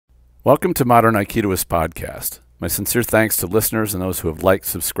Welcome to Modern Aikidoist Podcast. My sincere thanks to listeners and those who have liked,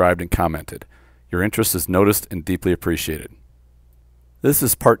 subscribed, and commented. Your interest is noticed and deeply appreciated. This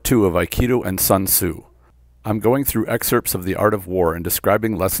is part 2 of Aikido and Sun Tzu. I'm going through excerpts of the art of war and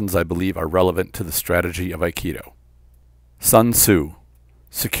describing lessons I believe are relevant to the strategy of Aikido. Sun Tzu.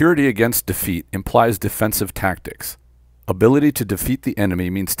 Security against defeat implies defensive tactics. Ability to defeat the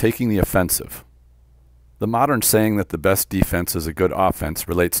enemy means taking the offensive. The modern saying that the best defense is a good offense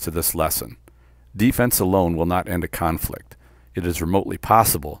relates to this lesson. Defense alone will not end a conflict. It is remotely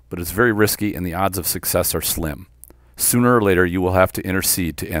possible, but it's very risky and the odds of success are slim. Sooner or later you will have to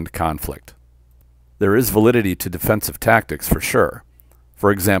intercede to end conflict. There is validity to defensive tactics for sure. For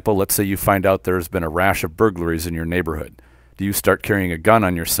example, let's say you find out there has been a rash of burglaries in your neighborhood. Do you start carrying a gun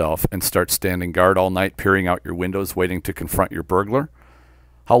on yourself and start standing guard all night, peering out your windows waiting to confront your burglar?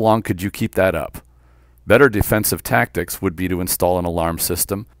 How long could you keep that up? Better defensive tactics would be to install an alarm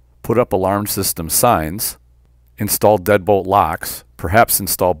system, put up alarm system signs, install deadbolt locks, perhaps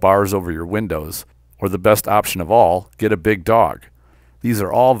install bars over your windows, or the best option of all, get a big dog. These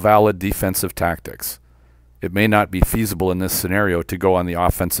are all valid defensive tactics. It may not be feasible in this scenario to go on the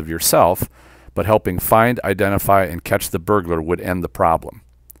offensive yourself, but helping find, identify, and catch the burglar would end the problem.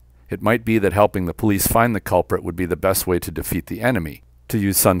 It might be that helping the police find the culprit would be the best way to defeat the enemy, to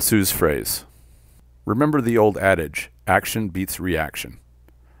use Sun Tzu's phrase. Remember the old adage, action beats reaction.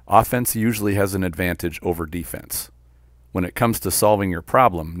 Offense usually has an advantage over defense. When it comes to solving your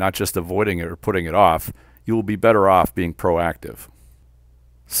problem, not just avoiding it or putting it off, you will be better off being proactive.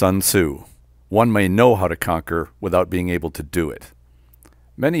 Sun Tzu. One may know how to conquer without being able to do it.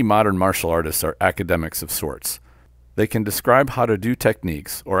 Many modern martial artists are academics of sorts. They can describe how to do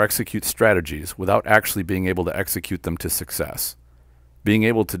techniques or execute strategies without actually being able to execute them to success. Being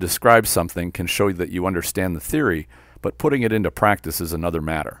able to describe something can show that you understand the theory, but putting it into practice is another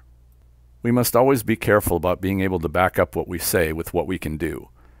matter. We must always be careful about being able to back up what we say with what we can do.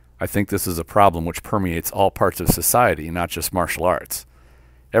 I think this is a problem which permeates all parts of society, not just martial arts.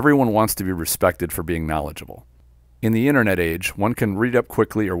 Everyone wants to be respected for being knowledgeable. In the internet age, one can read up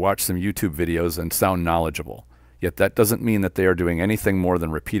quickly or watch some YouTube videos and sound knowledgeable, yet that doesn't mean that they are doing anything more than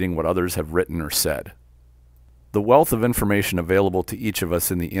repeating what others have written or said. The wealth of information available to each of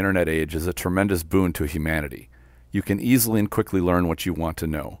us in the internet age is a tremendous boon to humanity. You can easily and quickly learn what you want to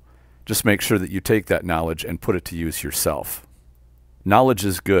know. Just make sure that you take that knowledge and put it to use yourself. Knowledge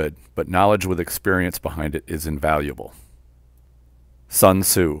is good, but knowledge with experience behind it is invaluable. Sun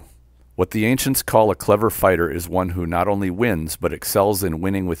Tzu. What the ancients call a clever fighter is one who not only wins, but excels in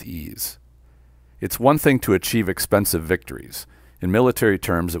winning with ease. It's one thing to achieve expensive victories. In military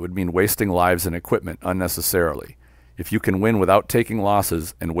terms, it would mean wasting lives and equipment unnecessarily. If you can win without taking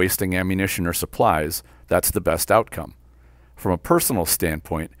losses and wasting ammunition or supplies, that's the best outcome. From a personal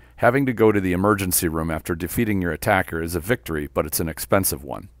standpoint, having to go to the emergency room after defeating your attacker is a victory, but it's an expensive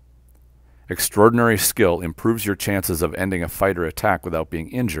one. Extraordinary skill improves your chances of ending a fight or attack without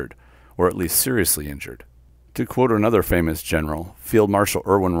being injured, or at least seriously injured. To quote another famous general, Field Marshal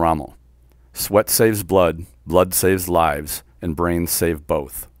Erwin Rommel, "Sweat saves blood saves lives, and brains save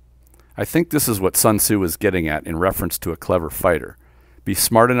both." I think this is what Sun Tzu is getting at in reference to a clever fighter. Be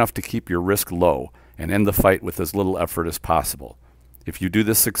smart enough to keep your risk low and end the fight with as little effort as possible. If you do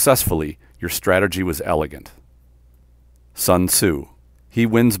this successfully, your strategy was elegant. Sun Tzu. He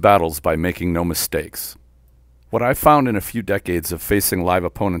wins battles by making no mistakes. What I found in a few decades of facing live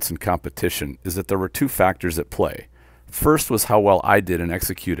opponents in competition is that there were two factors at play. First was how well I did in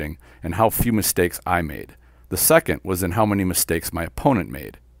executing and how few mistakes I made. The second was in how many mistakes my opponent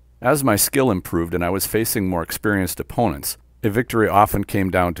made. As my skill improved and I was facing more experienced opponents, a victory often came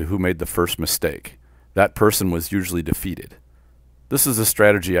down to who made the first mistake. That person was usually defeated. This is a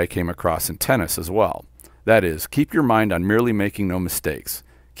strategy I came across in tennis as well. That is, keep your mind on merely making no mistakes.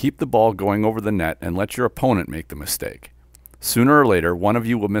 Keep the ball going over the net and let your opponent make the mistake. Sooner or later, one of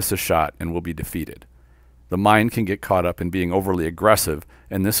you will miss a shot and will be defeated. The mind can get caught up in being overly aggressive,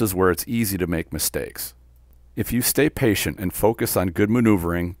 and this is where it's easy to make mistakes. If you stay patient and focus on good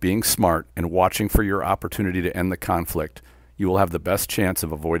maneuvering, being smart, and watching for your opportunity to end the conflict, you will have the best chance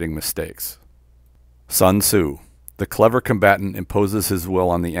of avoiding mistakes. Sun Tzu. The clever combatant imposes his will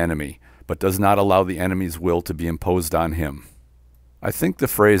on the enemy, but does not allow the enemy's will to be imposed on him. I think the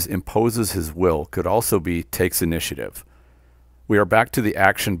phrase imposes his will could also be takes initiative. We are back to the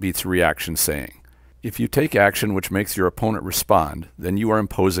action beats reaction saying. If you take action which makes your opponent respond, then you are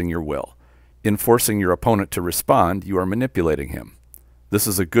imposing your will. In forcing your opponent to respond, you are manipulating him. This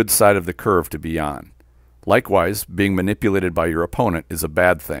is a good side of the curve to be on. Likewise, being manipulated by your opponent is a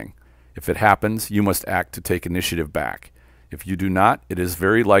bad thing. If it happens, you must act to take initiative back. If you do not, it is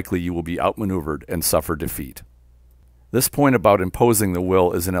very likely you will be outmaneuvered and suffer defeat. This point about imposing the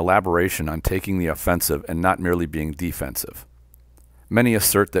will is an elaboration on taking the offensive and not merely being defensive. Many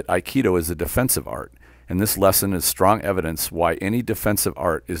assert that Aikido is a defensive art, and this lesson is strong evidence why any defensive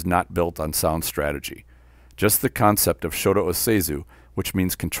art is not built on sound strategy. Just the concept of Shoto Oseizu, which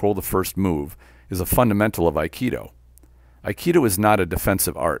means control the first move, is a fundamental of Aikido. Aikido is not a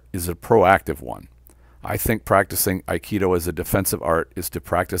defensive art, it is a proactive one. I think practicing Aikido as a defensive art is to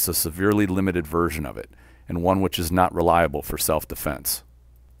practice a severely limited version of it, and one which is not reliable for self-defense.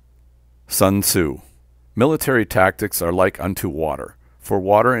 Sun Tzu. Military tactics are like unto water, for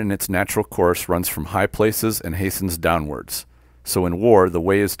water in its natural course runs from high places and hastens downwards. So in war, the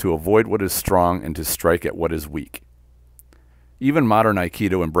way is to avoid what is strong and to strike at what is weak. Even modern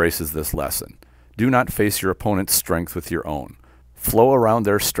Aikido embraces this lesson. Do not face your opponent's strength with your own. Flow around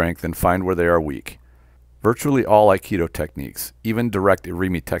their strength and find where they are weak. Virtually all Aikido techniques, even direct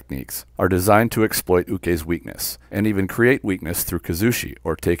irimi techniques, are designed to exploit uke's weakness, and even create weakness through kazushi,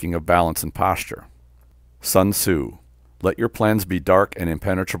 or taking of balance and posture. Sun Tzu. Let your plans be dark and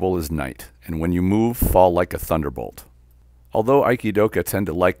impenetrable as night, and when you move, fall like a thunderbolt. Although Aikidoka tend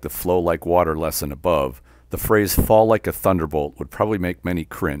to like the flow like water lesson above, the phrase fall like a thunderbolt would probably make many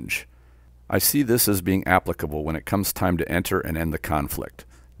cringe. I see this as being applicable when it comes time to enter and end the conflict.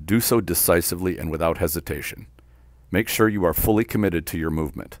 Do so decisively and without hesitation. Make sure you are fully committed to your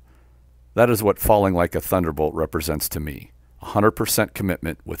movement. That is what falling like a thunderbolt represents to me. 100%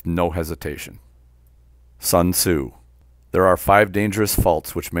 commitment with no hesitation. Sun Tzu. There are 5 dangerous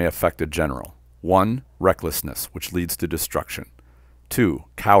faults which may affect a general. 1. Recklessness, which leads to destruction. 2.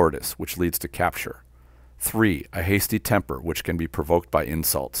 Cowardice, which leads to capture. 3. A hasty temper, which can be provoked by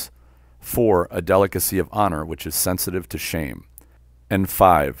insults. 4. A delicacy of honor, which is sensitive to shame. And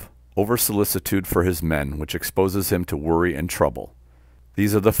 5. Over-solicitude for his men, which exposes him to worry and trouble.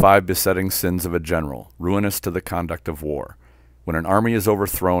 These are the 5 besetting sins of a general, ruinous to the conduct of war. When an army is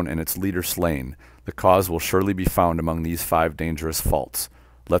overthrown and its leader slain, the cause will surely be found among these 5 dangerous faults.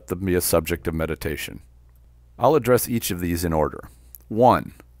 Let them be a subject of meditation. I'll address each of these in order.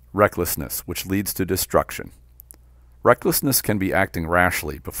 1. Recklessness, which leads to destruction. Recklessness can be acting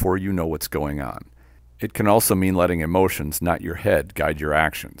rashly before you know what's going on. It can also mean letting emotions, not your head, guide your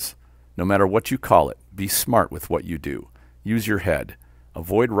actions. No matter what you call it, be smart with what you do. Use your head.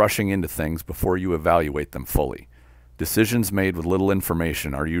 Avoid rushing into things before you evaluate them fully. Decisions made with little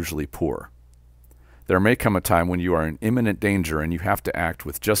information are usually poor. There may come a time when you are in imminent danger and you have to act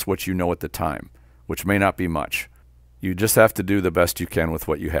with just what you know at the time, which may not be much. You just have to do the best you can with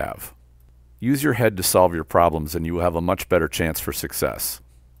what you have. Use your head to solve your problems and you will have a much better chance for success.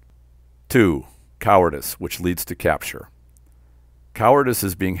 2. Cowardice, which leads to capture. Cowardice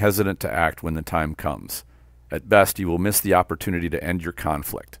is being hesitant to act when the time comes. At best, you will miss the opportunity to end your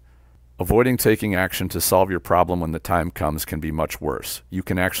conflict. Avoiding taking action to solve your problem when the time comes can be much worse. You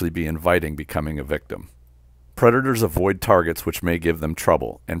can actually be inviting becoming a victim. Predators avoid targets which may give them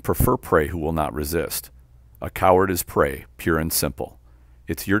trouble, and prefer prey who will not resist. A coward is prey, pure and simple.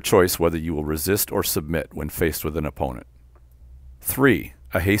 It's your choice whether you will resist or submit when faced with an opponent. 3.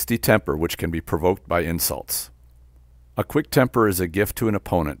 A hasty temper which can be provoked by insults. A quick temper is a gift to an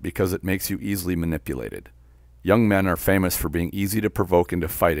opponent because it makes you easily manipulated. Young men are famous for being easy to provoke into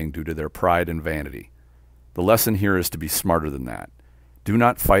fighting due to their pride and vanity. The lesson here is to be smarter than that. Do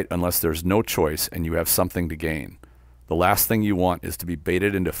not fight unless there's no choice and you have something to gain. The last thing you want is to be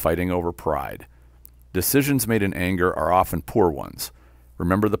baited into fighting over pride. Decisions made in anger are often poor ones.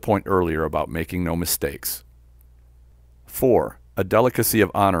 Remember the point earlier about making no mistakes. 4. A delicacy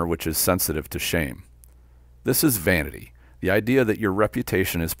of honor which is sensitive to shame. This is vanity, the idea that your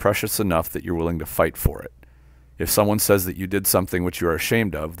reputation is precious enough that you're willing to fight for it. If someone says that you did something which you are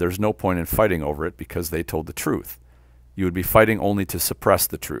ashamed of, there's no point in fighting over it because they told the truth. You would be fighting only to suppress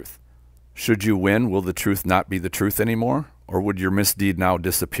the truth. Should you win, will the truth not be the truth anymore? Or would your misdeed now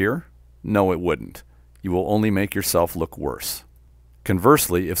disappear? No, it wouldn't. You will only make yourself look worse.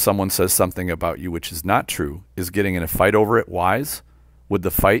 Conversely, if someone says something about you which is not true, is getting in a fight over it wise? Would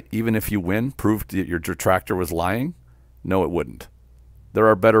the fight, even if you win, prove that your detractor was lying? No, it wouldn't. There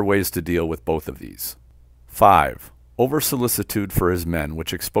are better ways to deal with both of these. 5. Over-solicitude for his men,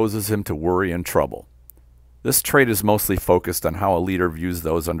 which exposes him to worry and trouble. This trait is mostly focused on how a leader views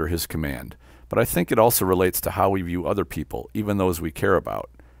those under his command, but I think it also relates to how we view other people, even those we care about.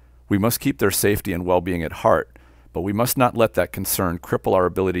 We must keep their safety and well-being at heart, but we must not let that concern cripple our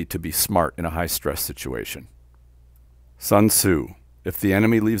ability to be smart in a high-stress situation. Sun Tzu. If the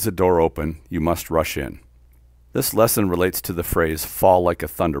enemy leaves a door open, you must rush in. This lesson relates to the phrase, fall like a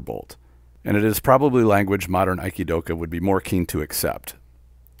thunderbolt. and it is probably language modern Aikidoka would be more keen to accept.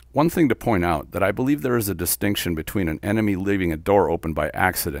 One thing to point out that I believe there is a distinction between an enemy leaving a door open by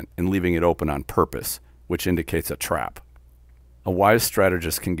accident and leaving it open on purpose, which indicates a trap. A wise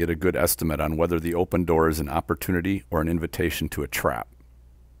strategist can get a good estimate on whether the open door is an opportunity or an invitation to a trap.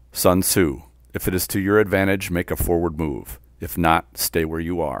 Sun Tzu, if it is to your advantage, make a forward move. If not, stay where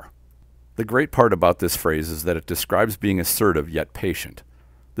you are. The great part about this phrase is that it describes being assertive yet patient.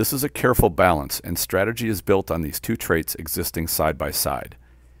 This is a careful balance, and strategy is built on these two traits existing side by side.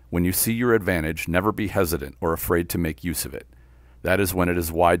 When you see your advantage, never be hesitant or afraid to make use of it. That is when it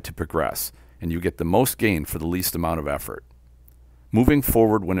is wide to progress, and you get the most gain for the least amount of effort. Moving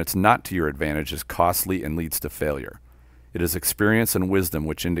forward when it's not to your advantage is costly and leads to failure. It is experience and wisdom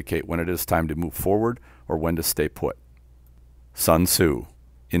which indicate when it is time to move forward or when to stay put. Sun Tzu,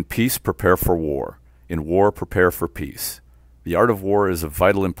 in peace prepare for war, in war prepare for peace. The art of war is of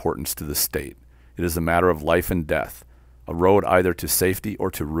vital importance to the state. It is a matter of life and death, a road either to safety or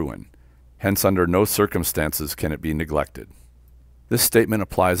to ruin. Hence, under no circumstances can it be neglected. This statement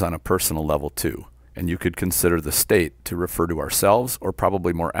applies on a personal level too, and you could consider the state to refer to ourselves, or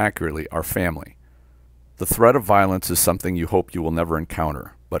probably more accurately, our family. The threat of violence is something you hope you will never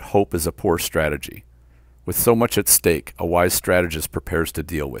encounter, but hope is a poor strategy. With so much at stake, a wise strategist prepares to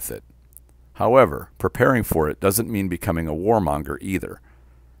deal with it. However, preparing for it doesn't mean becoming a warmonger either.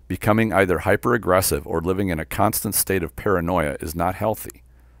 Becoming either hyper-aggressive or living in a constant state of paranoia is not healthy.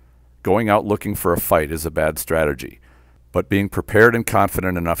 Going out looking for a fight is a bad strategy, but being prepared and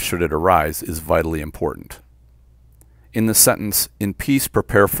confident enough should it arise is vitally important. In the sentence, in peace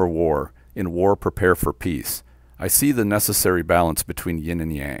prepare for war, in war prepare for peace, I see the necessary balance between yin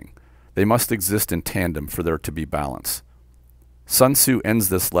and yang. They must exist in tandem for there to be balance. Sun Tzu ends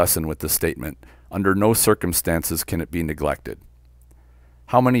this lesson with the statement, under no circumstances can it be neglected.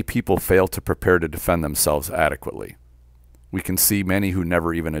 How many people fail to prepare to defend themselves adequately? We can see many who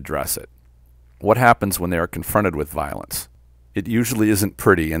never even address it. What happens when they are confronted with violence? It usually isn't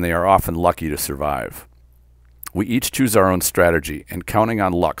pretty, and they are often lucky to survive. We each choose our own strategy, and counting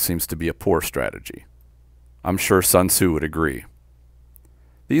on luck seems to be a poor strategy. I'm sure Sun Tzu would agree.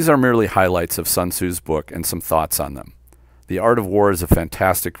 These are merely highlights of Sun Tzu's book and some thoughts on them. The Art of War is a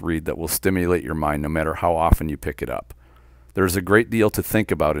fantastic read that will stimulate your mind no matter how often you pick it up. There is a great deal to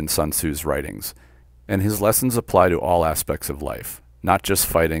think about in Sun Tzu's writings, and his lessons apply to all aspects of life, not just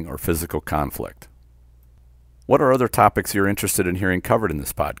fighting or physical conflict. What are other topics you're interested in hearing covered in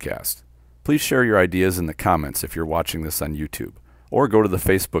this podcast? Please share your ideas in the comments if you're watching this on YouTube, or go to the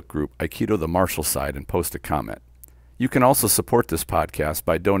Facebook group Aikido the Martial Side and post a comment. You can also support this podcast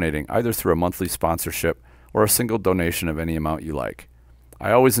by donating either through a monthly sponsorship or a single donation of any amount you like.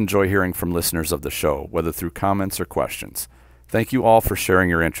 I always enjoy hearing from listeners of the show, whether through comments or questions. Thank you all for sharing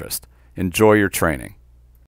your interest. Enjoy your training.